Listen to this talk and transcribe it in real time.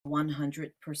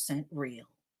100% Real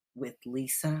with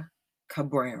Lisa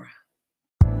Cabrera.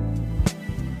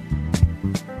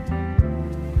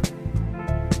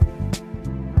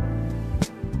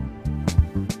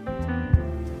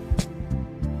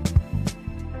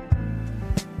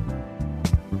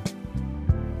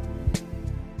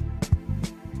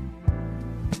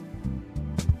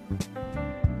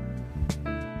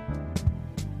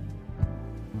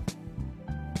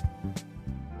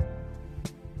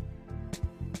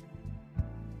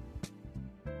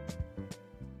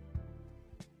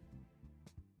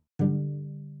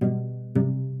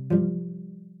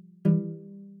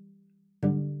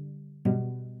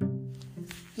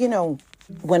 You know,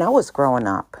 when I was growing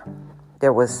up,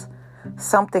 there was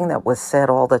something that was said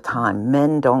all the time: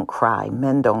 men don't cry,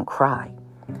 men don't cry.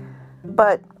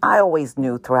 But I always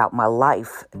knew throughout my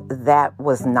life that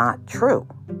was not true.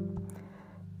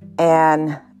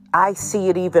 And I see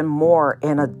it even more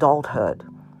in adulthood.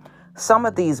 Some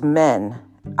of these men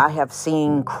I have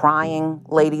seen crying,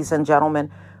 ladies and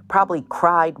gentlemen, probably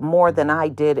cried more than I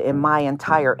did in my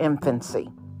entire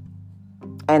infancy.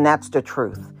 And that's the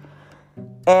truth.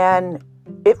 And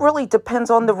it really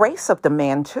depends on the race of the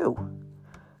man, too.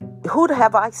 Who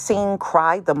have I seen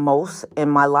cry the most in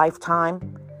my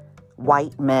lifetime?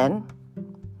 White men,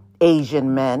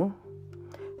 Asian men.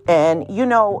 And, you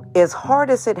know, as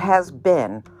hard as it has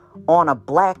been on a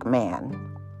black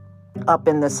man up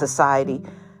in the society,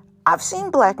 I've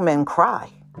seen black men cry,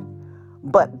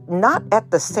 but not at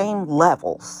the same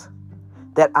levels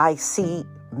that I see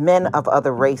men of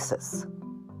other races.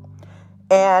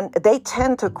 And they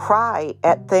tend to cry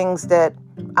at things that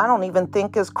I don't even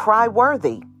think is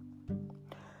cry-worthy.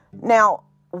 Now,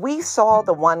 we saw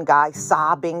the one guy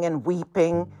sobbing and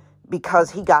weeping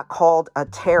because he got called a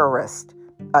terrorist.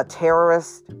 A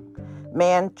terrorist?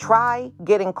 Man, try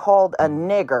getting called a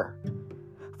nigger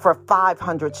for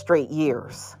 500 straight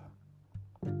years.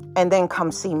 And then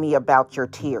come see me about your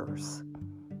tears.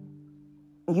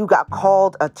 You got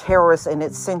called a terrorist and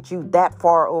it sent you that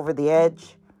far over the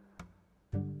edge.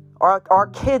 Our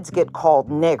kids get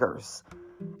called niggers,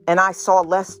 and I saw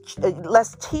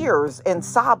less tears and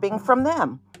sobbing from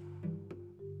them.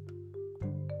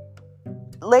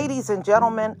 Ladies and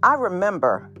gentlemen, I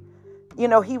remember, you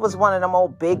know, he was one of them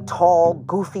old big, tall,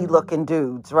 goofy-looking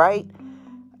dudes, right?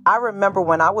 I remember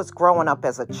when I was growing up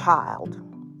as a child,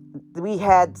 we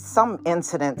had some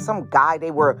incident, some guy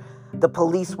the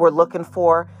police were looking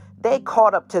for. They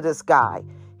caught up to this guy.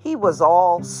 He was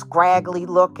all scraggly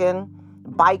looking,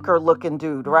 biker looking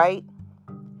dude, right?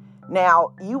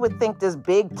 Now, you would think this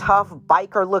big, tough,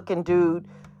 biker looking dude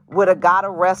would have got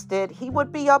arrested. He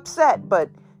would be upset, but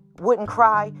wouldn't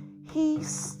cry. He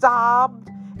sobbed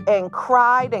and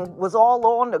cried and was all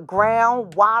on the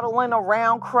ground, waddling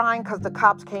around, crying because the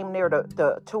cops came there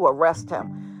to arrest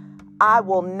him. I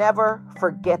will never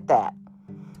forget that.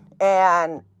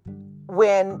 And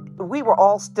when we were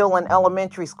all still in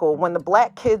elementary school, when the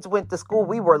black kids went to school,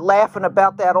 we were laughing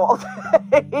about that all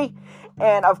day.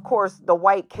 And of course, the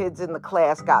white kids in the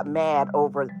class got mad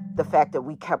over the fact that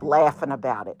we kept laughing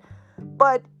about it.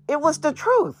 But it was the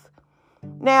truth.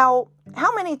 Now,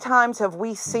 how many times have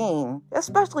we seen,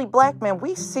 especially black men,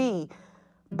 we see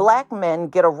black men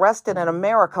get arrested in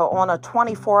America on a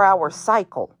 24-hour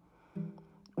cycle.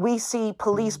 We see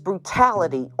police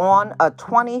brutality on a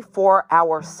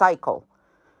 24-hour cycle.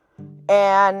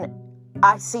 And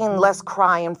I've seen less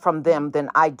crying from them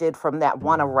than I did from that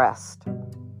one arrest.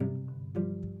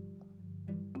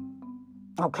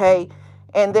 Okay?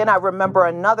 And then I remember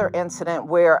another incident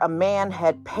where a man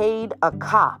had paid a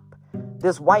cop.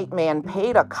 This white man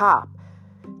paid a cop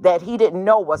that he didn't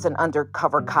know was an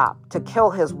undercover cop to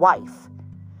kill his wife.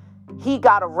 He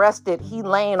got arrested. He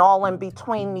laying all in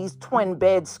between these twin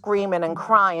beds screaming and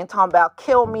crying, talking about,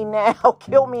 kill me now,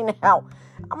 kill me now.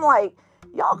 I'm like,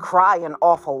 y'all cry an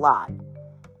awful lot.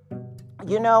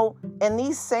 You know, and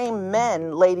these same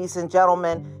men, ladies and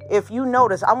gentlemen, if you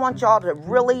notice, I want y'all to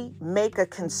really make a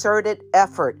concerted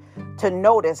effort to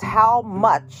notice how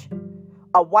much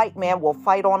a white man will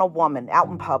fight on a woman out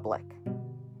in public.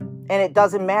 And it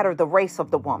doesn't matter the race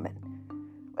of the woman,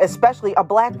 especially a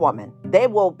black woman. They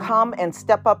will come and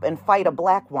step up and fight a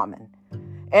black woman.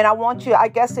 And I want you, I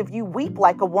guess if you weep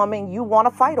like a woman, you want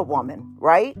to fight a woman,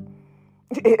 right?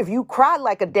 If you cry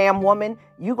like a damn woman,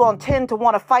 you're going to tend to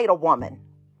want to fight a woman.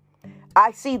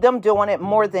 I see them doing it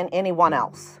more than anyone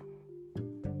else.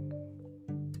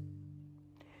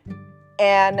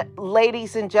 And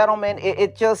ladies and gentlemen,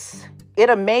 it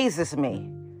amazes me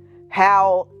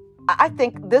how I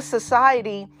think this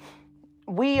society,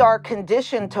 we are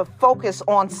conditioned to focus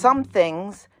on some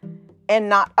things and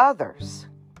not others.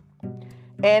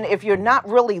 And if you're not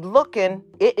really looking,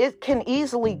 it can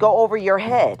easily go over your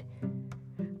head.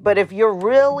 But if you're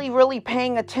really, really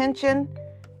paying attention,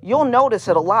 you'll notice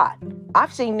it a lot.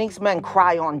 I've seen these men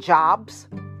cry on jobs.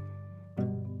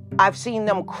 I've seen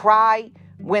them cry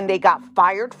when they got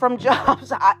fired from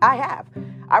jobs. I have.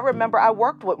 I remember I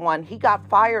worked with one. He got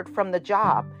fired from the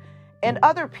job. And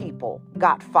other people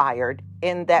got fired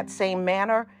in that same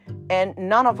manner. And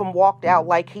none of them walked out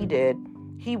like he did.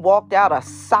 He walked out a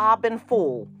sobbing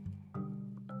fool,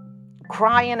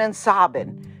 crying and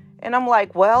sobbing. And I'm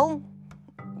like, well,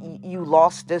 you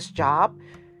lost this job.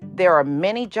 There are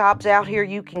many jobs out here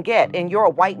you can get. And you're a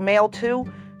white male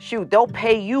too. Shoot, they'll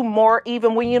pay you more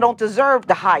even when you don't deserve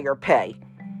the higher pay.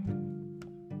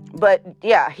 But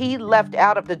yeah, he left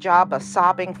out of the job a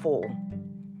sobbing fool.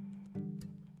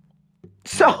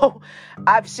 So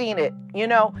I've seen it,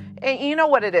 and you know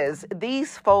what it is.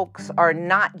 These folks are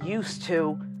not used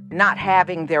to not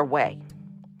having their way.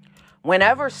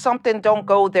 Whenever something don't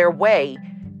go their way,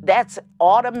 that's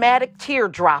automatic tear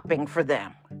dropping for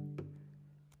them.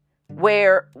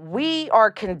 Where we are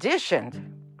conditioned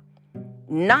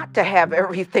not to have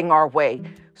everything our way.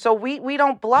 So we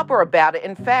don't blubber about it.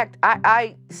 In fact,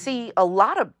 I see a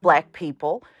lot of Black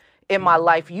people in my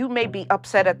life. You may be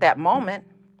upset at that moment,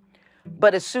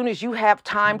 but as soon as you have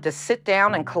time to sit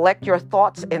down and collect your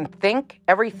thoughts and think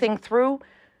everything through,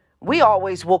 we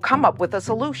always will come up with a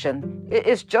solution.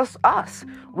 It's just us.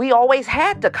 We always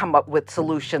had to come up with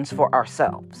solutions for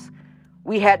ourselves.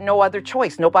 We had no other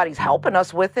choice. Nobody's helping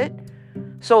us with it.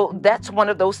 So that's one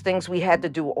of those things we had to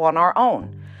do on our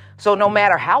own. So no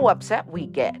matter how upset we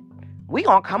get, we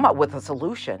gonna come up with a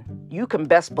solution. You can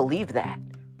best believe that.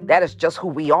 That is just who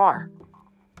we are.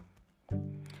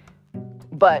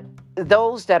 But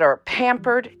those that are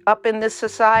pampered up in this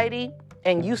society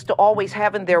and used to always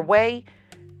having their way,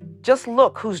 just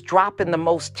look who's dropping the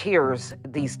most tears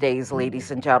these days,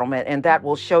 ladies and gentlemen, and that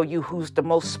will show you who's the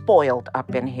most spoiled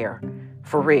up in here,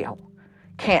 for real.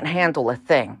 Can't handle a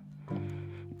thing.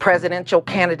 Presidential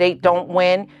candidate don't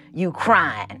win, you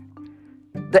crying.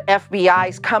 The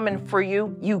FBI's coming for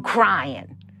you, you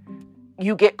crying.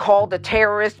 You get called a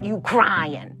terrorist, you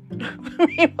crying. I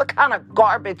mean, what kind of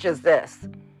garbage is this?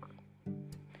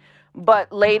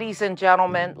 But ladies and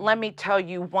gentlemen, let me tell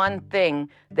you one thing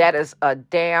that is a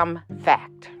damn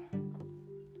fact.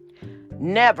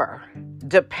 Never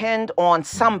depend on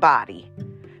somebody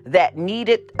that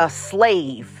needed a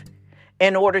slave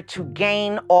in order to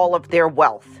gain all of their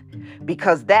wealth,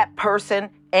 because that person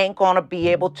ain't going to be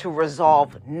able to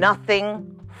resolve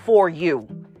nothing for you.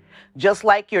 Just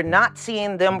like you're not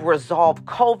seeing them resolve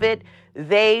COVID,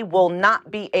 they will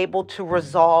not be able to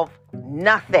resolve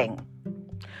nothing.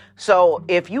 So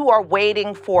if you are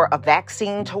waiting for a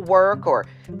vaccine to work or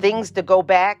things to go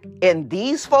back and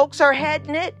these folks are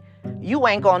heading it, you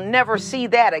ain't gonna never see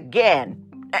that again.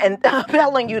 And I'm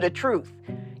telling you the truth.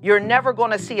 You're never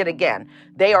gonna see it again.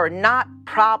 They are not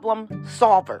problem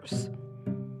solvers.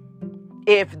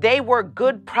 If they were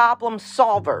good problem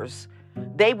solvers,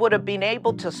 they would have been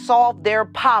able to solve their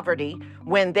poverty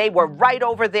when they were right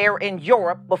over there in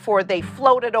Europe before they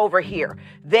floated over here.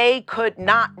 They could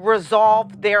not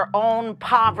resolve their own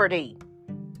poverty.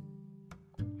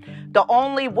 The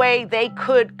only way they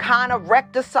could kind of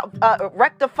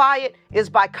rectify it is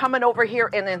by coming over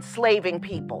here and enslaving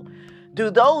people. Do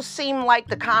those seem like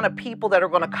the kind of people that are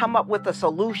going to come up with a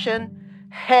solution?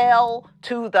 Hell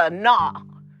to the nah.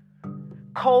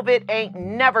 COVID ain't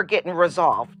never getting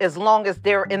resolved as long as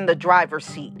they're in the driver's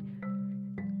seat.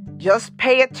 Just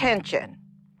pay attention,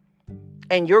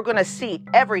 and you're going to see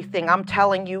everything I'm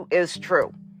telling you is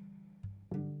true.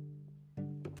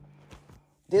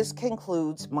 This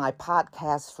concludes my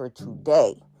podcast for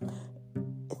today.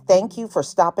 Thank you for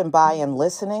stopping by and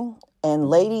listening. And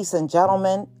ladies and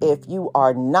gentlemen, if you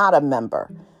are not a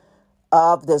member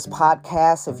of this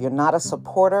podcast, if you're not a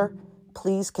supporter,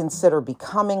 please consider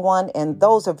becoming one. And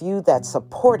those of you that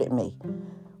supported me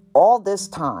all this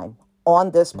time on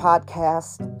this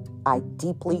podcast, I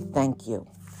deeply thank you.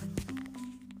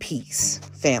 Peace,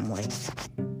 family.